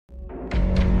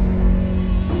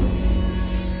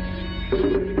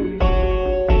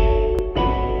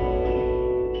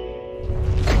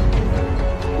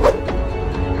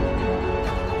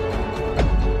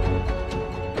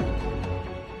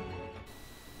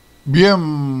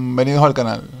Bienvenidos al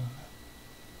canal.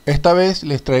 Esta vez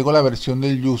les traigo la versión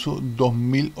del YUZU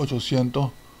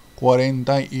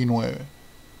 2849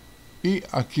 y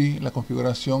aquí la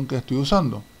configuración que estoy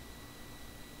usando.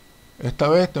 Esta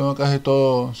vez tengo que hacer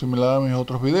todo similar a mis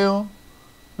otros videos.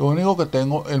 Lo único que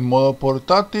tengo el modo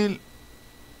portátil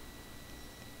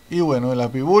y bueno, el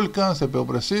API Vulkan, CPU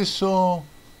preciso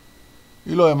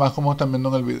y lo demás como están viendo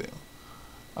en el video.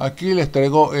 Aquí les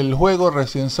traigo el juego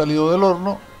recién salido del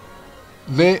horno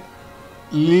de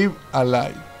Live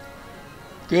Alive,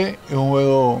 que es un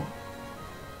juego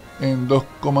en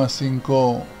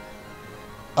 2,5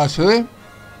 HD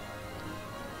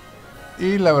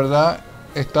y la verdad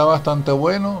está bastante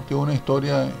bueno, tiene una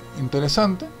historia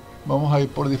interesante. Vamos a ir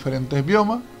por diferentes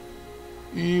biomas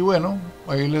y bueno,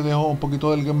 ahí les dejo un poquito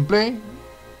del gameplay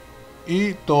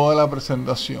y toda la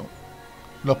presentación,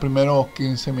 los primeros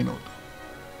 15 minutos.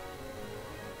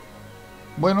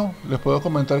 Bueno, les puedo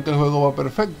comentar que el juego va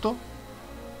perfecto.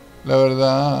 La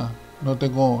verdad no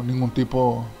tengo ningún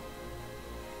tipo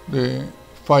de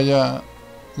falla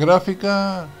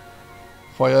gráfica,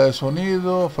 falla de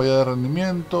sonido, falla de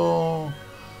rendimiento.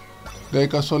 De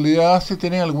casualidad, si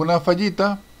tienen alguna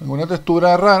fallita, alguna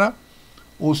textura rara,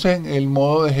 usen el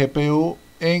modo de GPU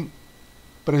en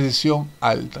precisión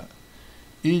alta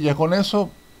y ya con eso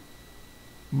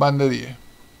van de 10.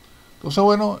 Entonces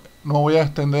bueno, no voy a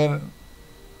extender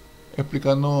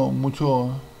explicando mucho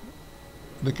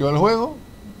de qué va el juego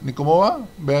ni cómo va.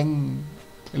 Vean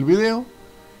el video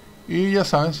y ya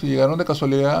saben, si llegaron de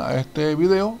casualidad a este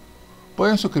video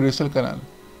pueden suscribirse al canal.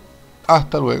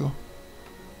 Hasta luego.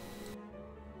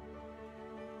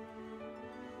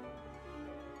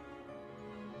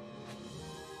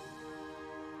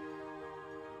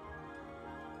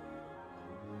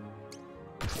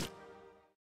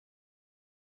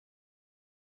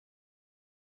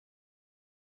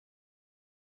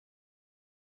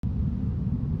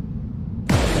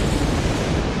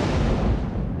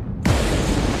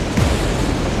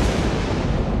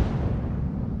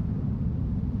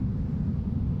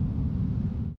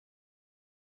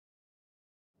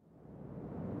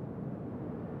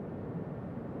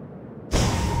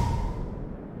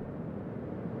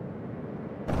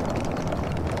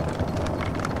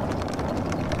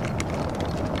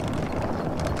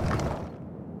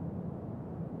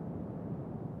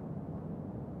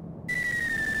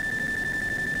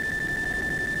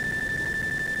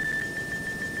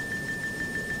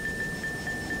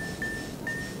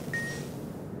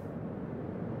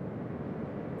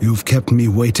 You've kept me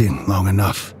waiting long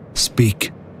enough.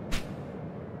 Speak.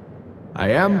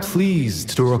 I am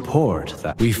pleased to report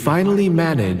that we finally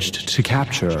managed to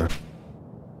capture...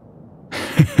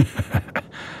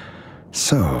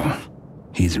 So,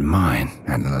 he's mine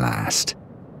at last.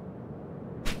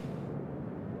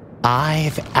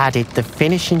 I've added the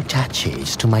finishing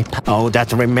touches to my all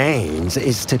that remains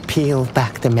is to peel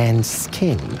back the man's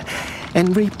skin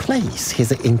and replace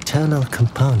his internal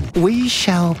component. We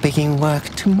shall begin work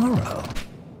tomorrow.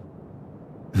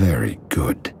 Very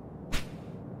good.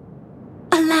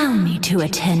 Allow me to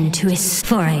attend to his,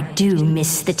 for I do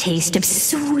miss the taste of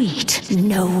sweet,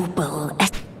 noble...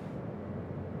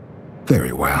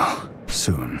 Very well.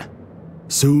 Soon.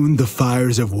 Soon the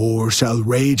fires of war shall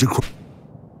rage across...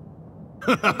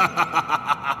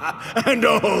 and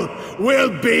all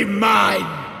will be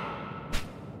mine!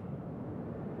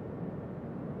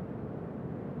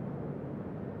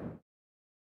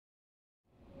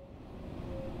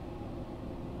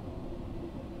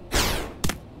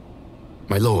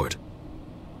 My lord.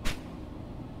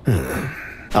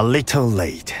 A little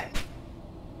late.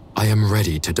 I am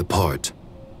ready to depart.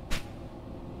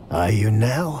 Are you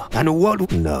now? And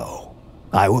what? No.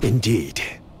 I would indeed.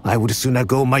 I would sooner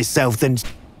go myself than...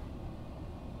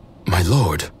 My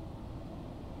lord.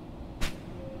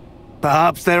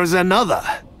 Perhaps there is another.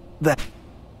 That...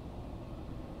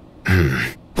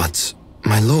 But,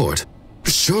 my lord,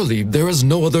 surely there is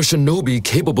no other shinobi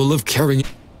capable of carrying...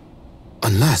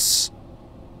 Unless...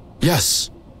 Yes.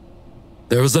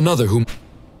 There is another whom...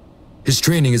 His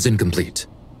training is incomplete.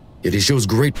 Yet he shows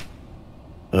great...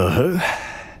 Uh-huh.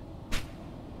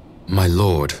 My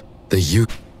lord, the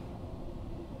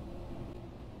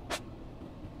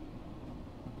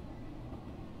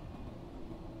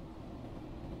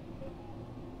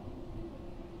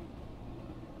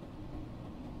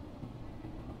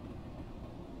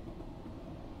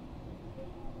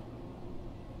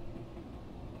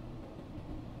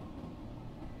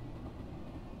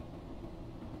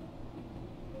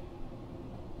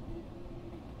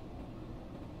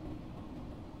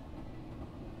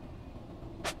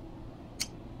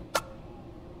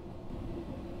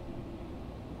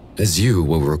As you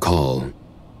will recall.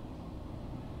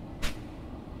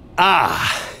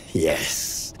 Ah,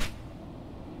 yes.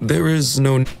 There is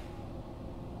no...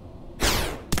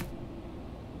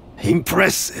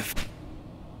 Impressive.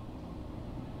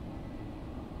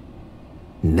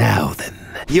 Now then,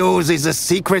 yours is a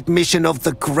secret mission of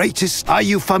the greatest. Are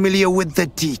you familiar with the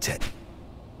detail?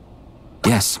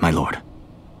 Yes, my lord.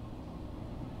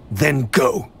 Then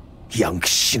go, young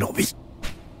shinobi.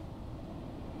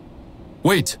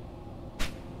 Wait!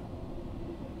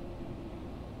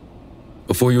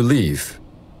 Before you leave,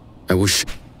 I will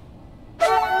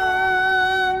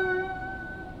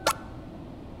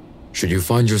should you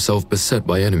find yourself beset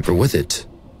by enemy, for with it,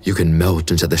 you can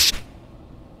melt into the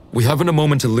We haven't a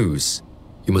moment to lose.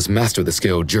 You must master the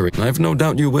skill during... I have no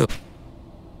doubt you will.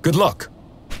 Good luck!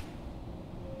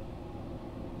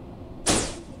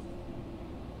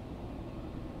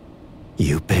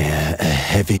 You bear a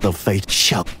heavy fate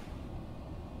shall...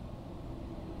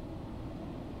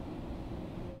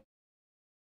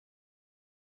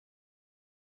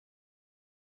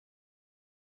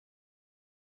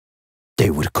 They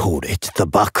would call it the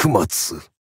Bakumatsu.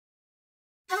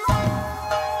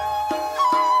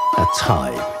 A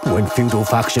time when feudal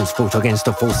factions fought against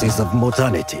the forces of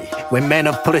modernity, when men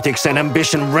of politics and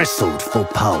ambition wrestled for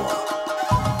power.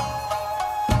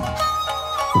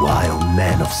 While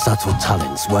men of subtle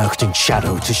talents worked in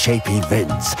shadow to shape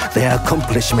events, their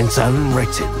accomplishments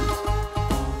unwritten.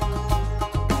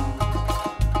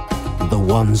 The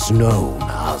ones known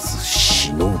as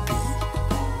shinobi.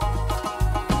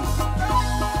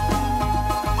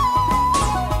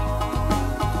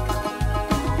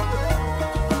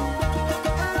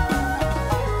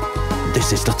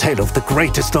 This is the tale of the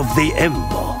greatest of the Ember.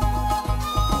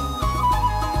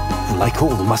 Who, like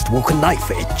all, must walk a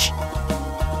knife edge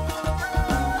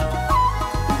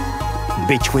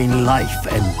between life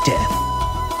and death.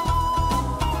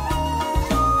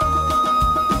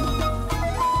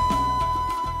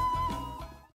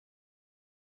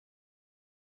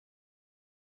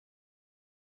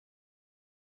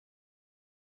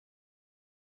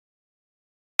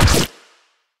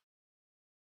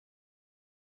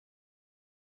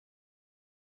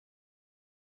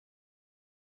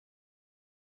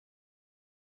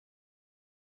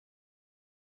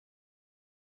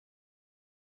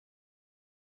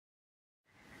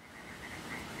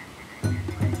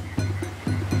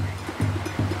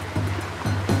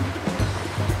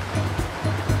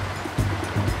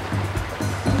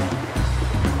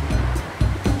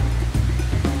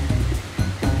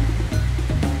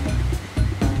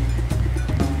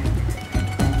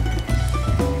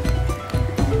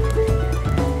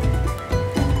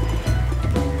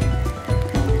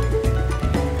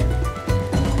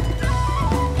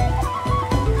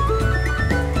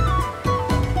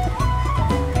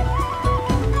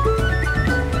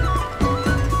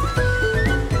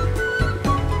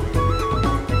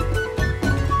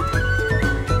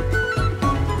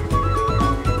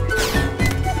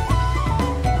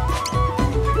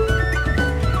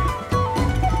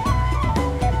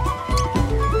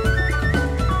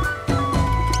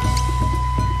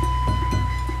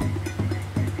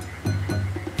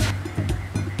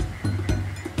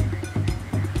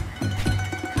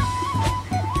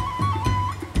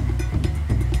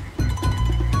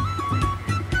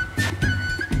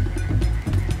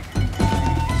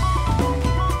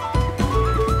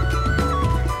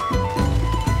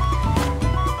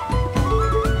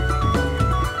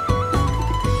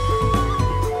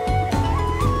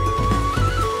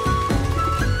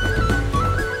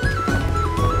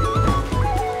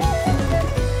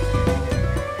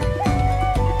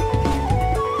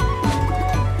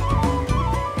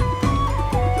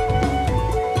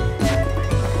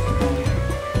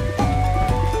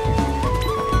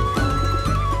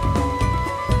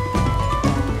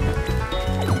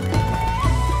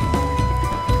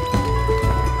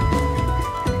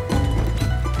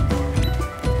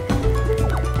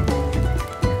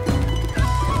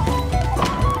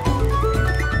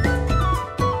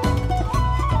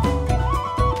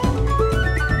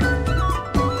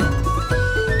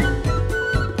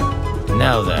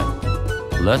 Now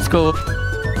then, let's go.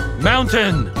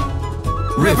 Mountain!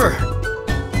 River!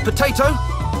 Potato?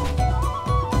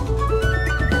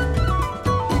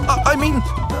 I mean...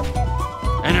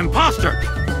 An imposter!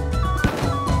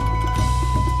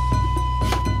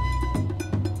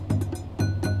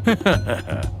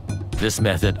 This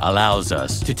method allows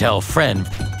us to tell friend...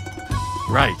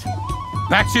 Right.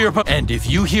 Back to your... And if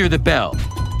you hear the bell...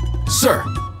 Sir!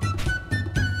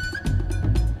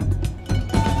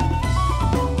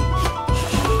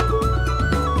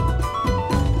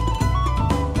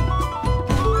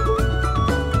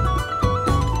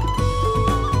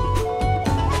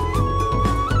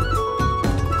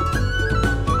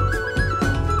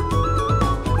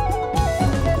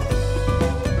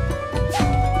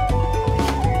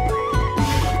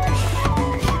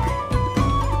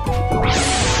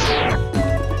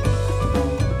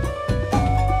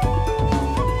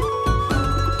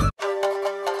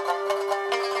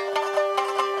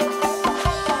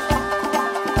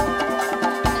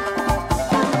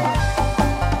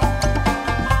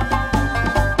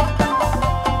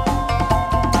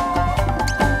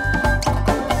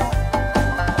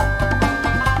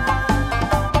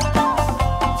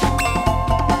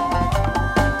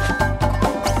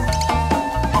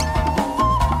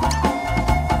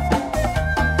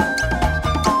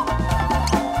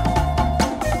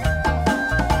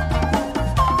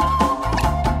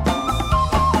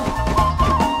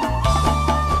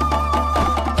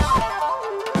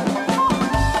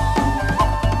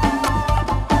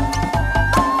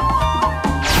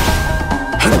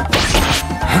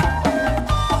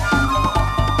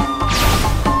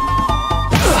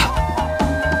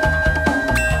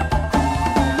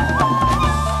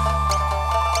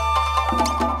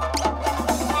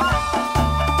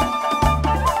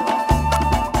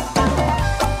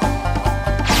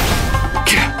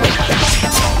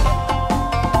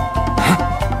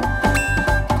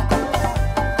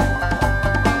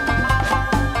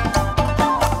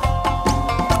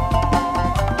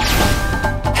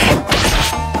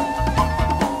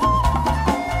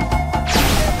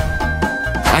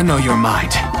 I know your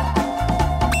mind.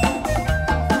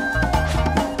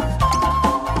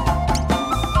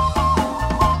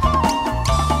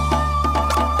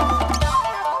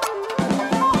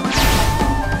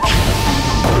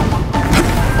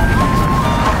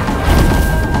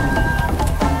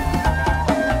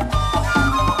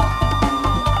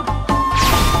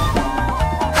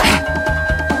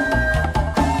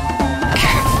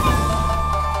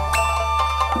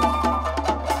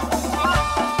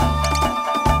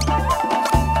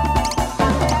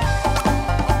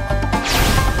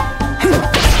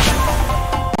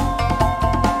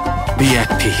 Be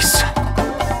at peace.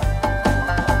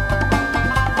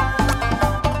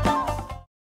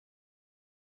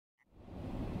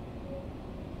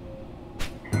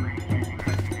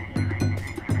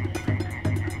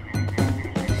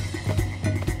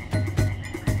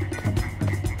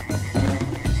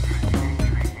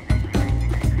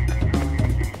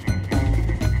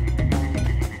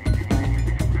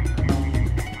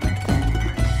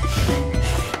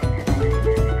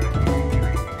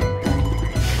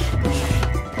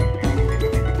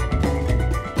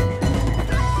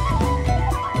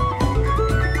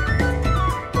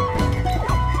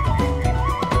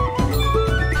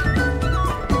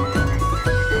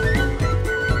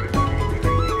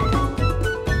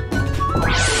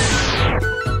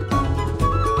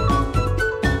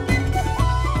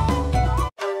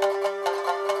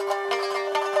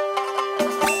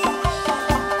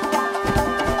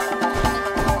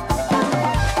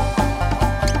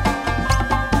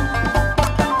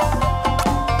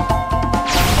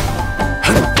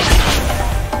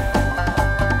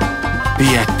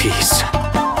 Be at peace.